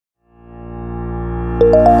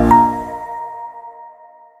How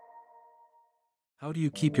do you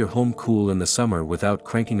keep your home cool in the summer without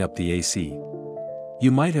cranking up the AC? You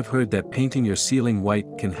might have heard that painting your ceiling white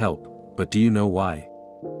can help, but do you know why?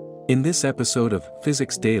 In this episode of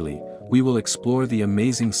Physics Daily, we will explore the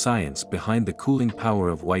amazing science behind the cooling power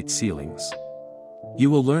of white ceilings. You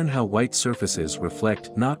will learn how white surfaces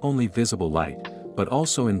reflect not only visible light, but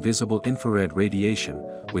also invisible infrared radiation,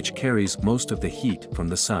 which carries most of the heat from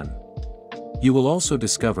the sun. You will also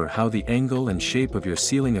discover how the angle and shape of your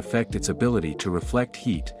ceiling affect its ability to reflect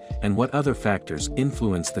heat, and what other factors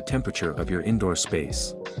influence the temperature of your indoor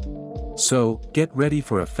space. So, get ready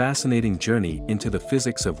for a fascinating journey into the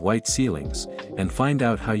physics of white ceilings, and find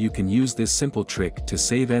out how you can use this simple trick to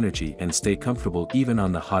save energy and stay comfortable even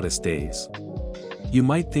on the hottest days. You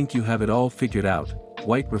might think you have it all figured out: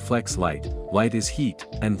 white reflects light, light is heat,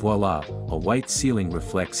 and voila, a white ceiling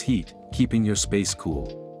reflects heat, keeping your space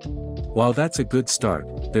cool. While that's a good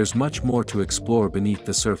start, there's much more to explore beneath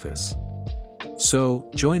the surface.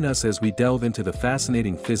 So, join us as we delve into the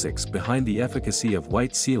fascinating physics behind the efficacy of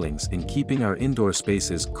white ceilings in keeping our indoor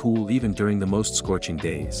spaces cool even during the most scorching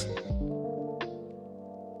days.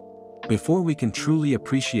 Before we can truly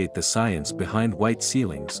appreciate the science behind white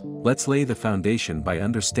ceilings, let's lay the foundation by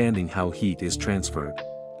understanding how heat is transferred.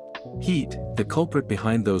 Heat, the culprit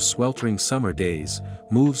behind those sweltering summer days,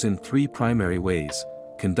 moves in three primary ways: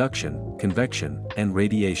 conduction, convection, and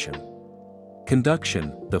radiation.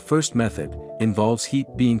 Conduction, the first method, involves heat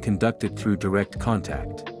being conducted through direct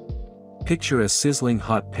contact. Picture a sizzling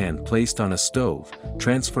hot pan placed on a stove,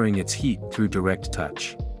 transferring its heat through direct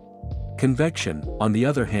touch. Convection, on the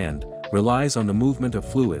other hand, relies on the movement of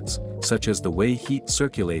fluids, such as the way heat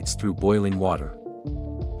circulates through boiling water.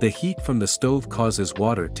 The heat from the stove causes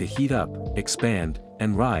water to heat up, expand,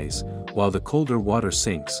 and rise, while the colder water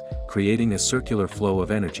sinks, creating a circular flow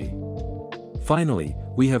of energy. Finally,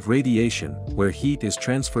 we have radiation, where heat is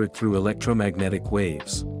transferred through electromagnetic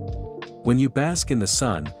waves. When you bask in the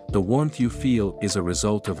sun, the warmth you feel is a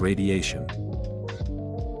result of radiation.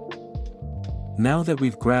 Now that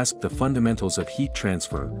we've grasped the fundamentals of heat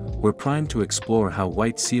transfer, we're primed to explore how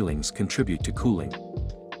white ceilings contribute to cooling.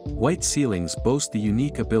 White ceilings boast the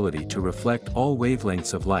unique ability to reflect all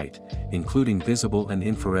wavelengths of light, including visible and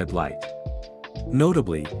infrared light.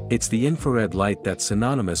 Notably, it's the infrared light that's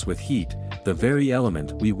synonymous with heat, the very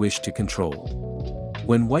element we wish to control.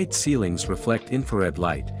 When white ceilings reflect infrared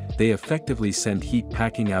light, they effectively send heat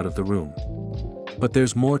packing out of the room. But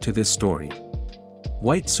there's more to this story.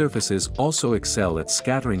 White surfaces also excel at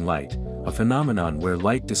scattering light, a phenomenon where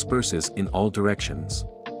light disperses in all directions.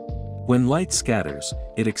 When light scatters,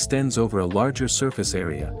 it extends over a larger surface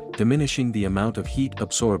area, diminishing the amount of heat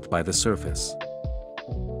absorbed by the surface.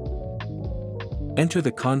 Enter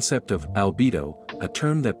the concept of albedo, a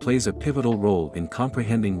term that plays a pivotal role in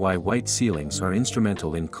comprehending why white ceilings are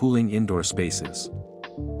instrumental in cooling indoor spaces.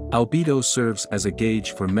 Albedo serves as a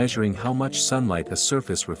gauge for measuring how much sunlight a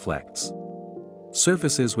surface reflects.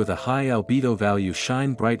 Surfaces with a high albedo value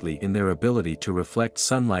shine brightly in their ability to reflect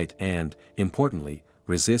sunlight and, importantly,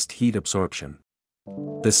 resist heat absorption.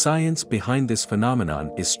 The science behind this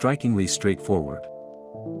phenomenon is strikingly straightforward.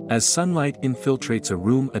 As sunlight infiltrates a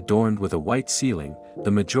room adorned with a white ceiling,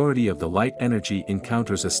 the majority of the light energy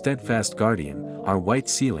encounters a steadfast guardian, our white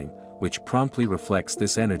ceiling, which promptly reflects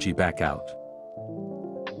this energy back out.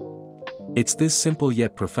 It's this simple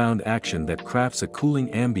yet profound action that crafts a cooling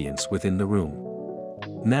ambience within the room.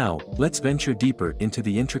 Now, let's venture deeper into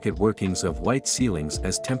the intricate workings of white ceilings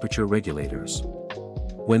as temperature regulators.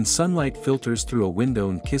 When sunlight filters through a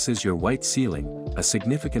window and kisses your white ceiling, a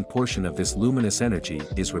significant portion of this luminous energy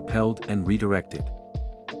is repelled and redirected.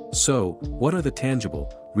 So, what are the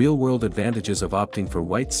tangible, real-world advantages of opting for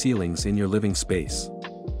white ceilings in your living space?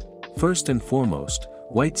 First and foremost,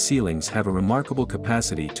 white ceilings have a remarkable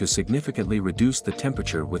capacity to significantly reduce the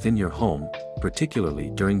temperature within your home,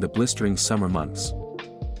 particularly during the blistering summer months.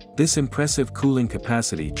 This impressive cooling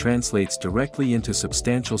capacity translates directly into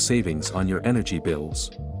substantial savings on your energy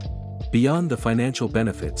bills. Beyond the financial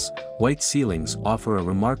benefits, white ceilings offer a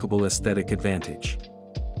remarkable aesthetic advantage.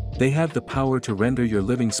 They have the power to render your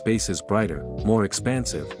living spaces brighter, more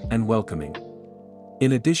expansive, and welcoming.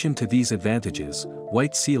 In addition to these advantages,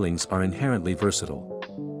 white ceilings are inherently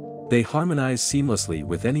versatile. They harmonize seamlessly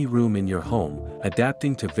with any room in your home,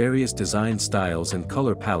 adapting to various design styles and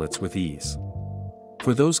color palettes with ease.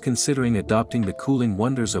 For those considering adopting the cooling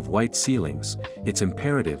wonders of white ceilings, it's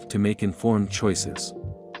imperative to make informed choices.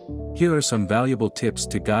 Here are some valuable tips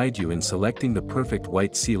to guide you in selecting the perfect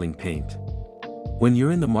white ceiling paint. When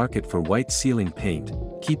you're in the market for white ceiling paint,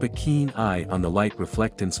 keep a keen eye on the light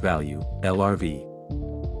reflectance value, LRV.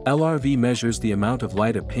 LRV measures the amount of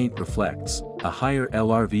light a paint reflects. A higher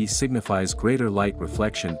LRV signifies greater light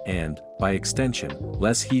reflection and, by extension,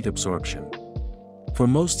 less heat absorption. For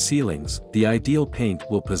most ceilings, the ideal paint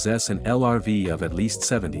will possess an LRV of at least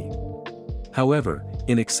 70. However,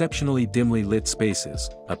 in exceptionally dimly lit spaces,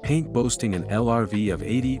 a paint boasting an LRV of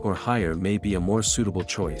 80 or higher may be a more suitable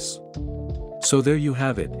choice. So there you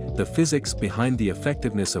have it, the physics behind the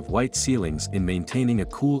effectiveness of white ceilings in maintaining a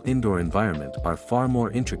cool indoor environment are far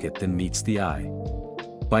more intricate than meets the eye.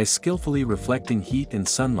 By skillfully reflecting heat and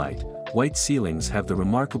sunlight, white ceilings have the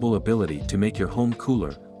remarkable ability to make your home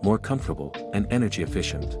cooler, more comfortable, and energy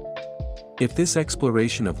efficient. If this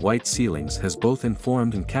exploration of white ceilings has both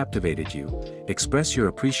informed and captivated you, express your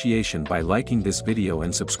appreciation by liking this video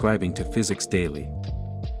and subscribing to Physics Daily.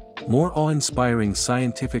 More awe-inspiring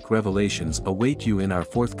scientific revelations await you in our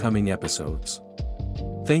forthcoming episodes.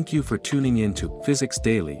 Thank you for tuning in to Physics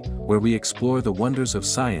Daily, where we explore the wonders of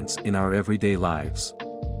science in our everyday lives.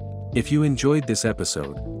 If you enjoyed this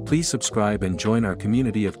episode, please subscribe and join our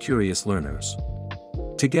community of curious learners.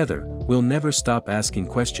 Together, we'll never stop asking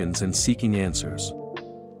questions and seeking answers.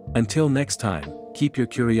 Until next time, keep your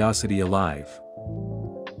curiosity alive.